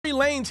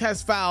Lanez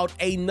has filed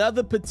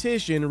another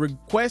petition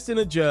requesting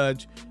a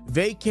judge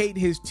vacate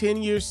his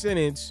 10-year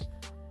sentence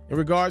in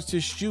regards to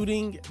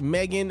shooting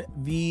Megan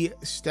Thee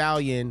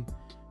Stallion.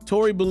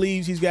 Tory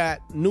believes he's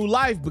got new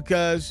life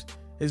because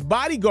his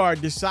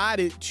bodyguard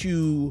decided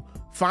to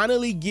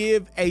finally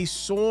give a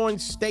sworn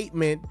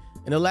statement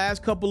in the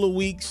last couple of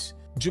weeks.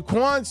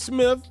 Jaquan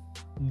Smith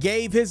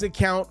gave his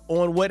account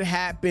on what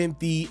happened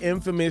the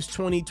infamous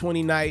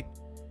 2020 night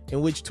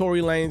in which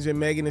Tory Lanez and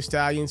Megan Thee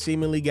Stallion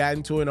seemingly got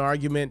into an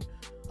argument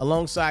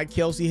alongside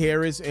Kelsey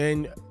Harris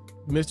and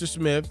Mr.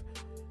 Smith.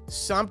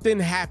 Something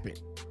happened.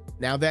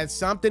 Now that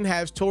something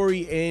has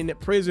Tory in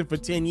prison for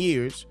 10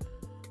 years,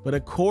 but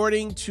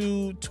according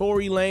to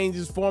Tory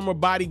Lanez's former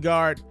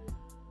bodyguard,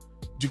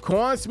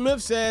 Jaquan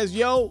Smith says,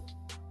 yo,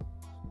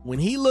 when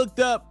he looked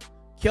up,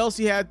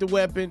 Kelsey had the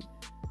weapon.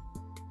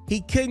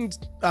 He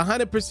couldn't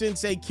 100%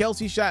 say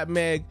Kelsey shot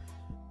Meg,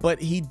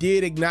 but he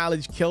did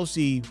acknowledge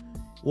Kelsey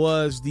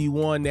was the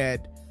one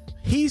that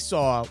he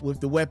saw with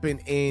the weapon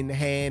in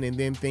hand, and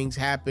then things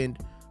happened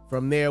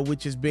from there,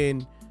 which has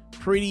been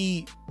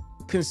pretty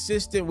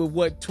consistent with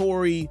what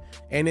Tory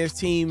and his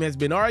team has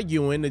been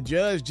arguing. The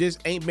judge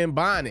just ain't been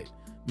buying it.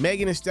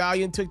 Megan Thee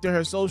Stallion took to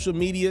her social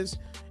medias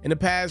in the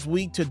past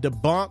week to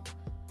debunk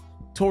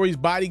Tory's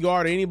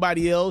bodyguard or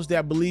anybody else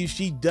that believes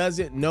she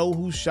doesn't know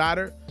who shot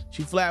her.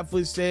 She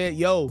flat-foot said,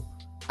 yo,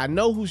 I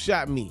know who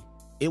shot me.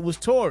 It was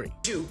Tory.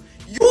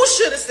 You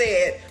should have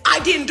said, I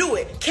didn't do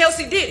it.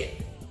 Kelsey did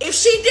it. If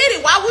she did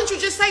it, why wouldn't you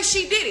just say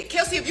she did it?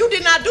 Kelsey, if you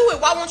did not do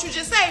it, why won't you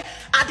just say,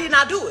 I did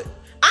not do it?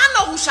 I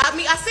know who shot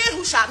me. I said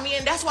who shot me,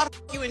 and that's why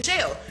you in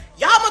jail.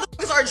 Y'all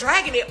motherfuckers are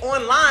dragging it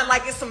online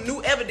like it's some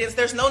new evidence.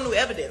 There's no new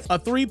evidence. A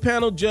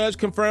 3-panel judge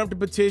confirmed the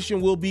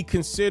petition will be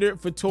considered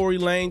for Tory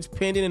Lanez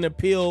pending an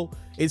appeal.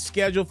 It's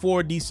scheduled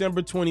for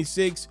December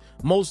 26th.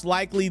 Most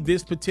likely,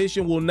 this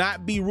petition will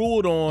not be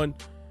ruled on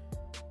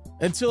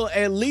until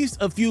at least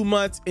a few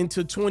months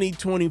into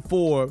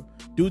 2024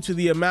 due to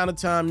the amount of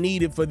time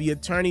needed for the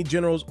Attorney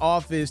General's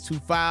office to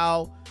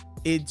file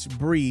its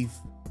brief.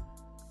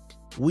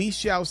 We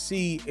shall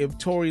see if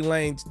Tory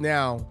Lanez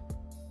now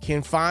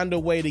can find a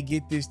way to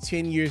get this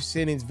 10-year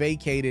sentence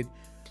vacated.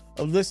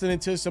 Of listening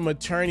to some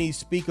attorneys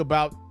speak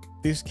about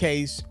this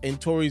case and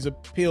Tory's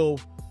appeal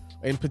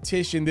and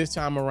petition this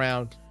time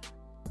around,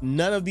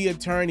 none of the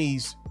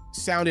attorneys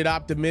sounded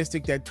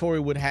optimistic that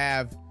Tory would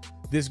have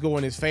this go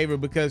in his favor,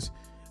 because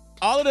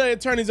all of the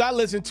attorneys I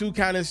listen to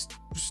kind of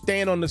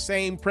stand on the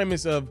same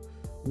premise of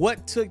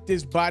what took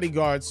this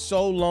bodyguard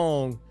so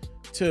long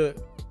to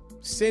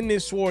send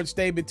this sworn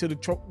statement to the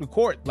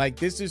court. Like,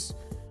 this is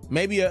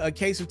maybe a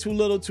case of too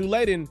little too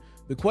late. And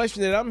the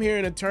question that I'm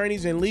hearing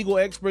attorneys and legal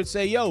experts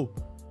say, yo,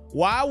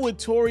 why would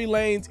Tory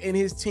Lanez and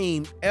his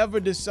team ever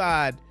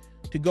decide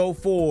to go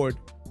forward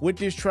with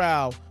this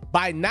trial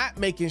by not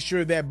making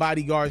sure that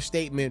bodyguard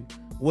statement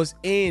was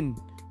in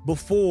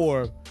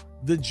before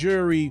the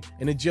jury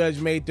and the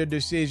judge made their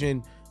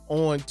decision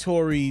on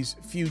Tory's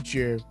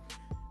future?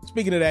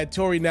 Speaking of that,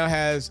 Tory now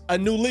has a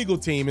new legal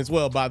team as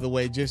well, by the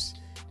way, just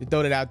to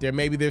throw that out there.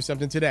 Maybe there's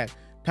something to that.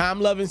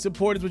 Time, love, and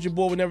support is what your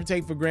boy would never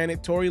take for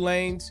granted. Tory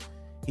Lanez,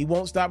 he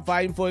won't stop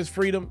fighting for his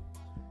freedom.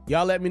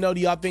 Y'all let me know,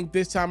 do y'all think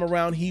this time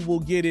around he will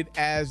get it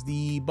as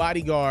the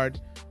bodyguard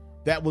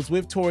that was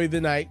with Tory the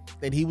night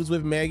that he was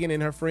with Megan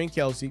and her friend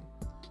Kelsey?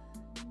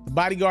 The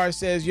bodyguard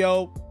says,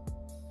 yo,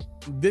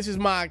 this is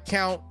my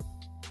account.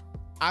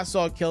 I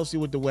saw Kelsey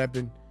with the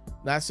weapon.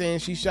 Not saying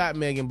she shot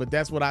Megan, but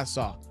that's what I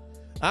saw.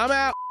 I'm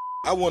out.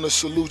 I want to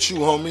salute you,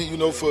 homie, you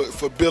know,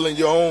 for building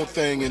your own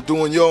thing and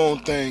doing your own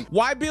thing.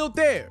 Why build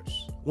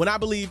theirs when I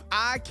believe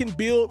I can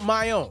build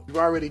my own? You've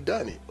already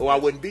done it, or I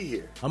wouldn't be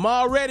here. I'm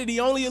already the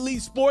only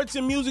elite sports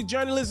and music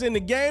journalist in the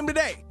game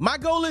today. My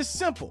goal is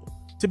simple: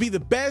 to be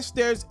the best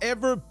there's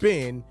ever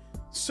been.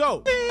 So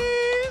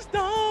please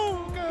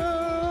don't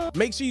go.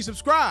 Make sure you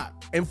subscribe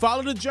and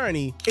follow the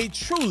journey. It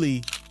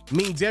truly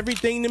means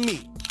everything to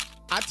me.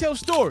 I tell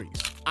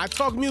stories, I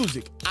talk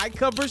music, I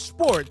cover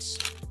sports,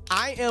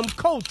 I am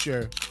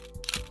culture,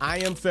 I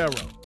am Pharaoh.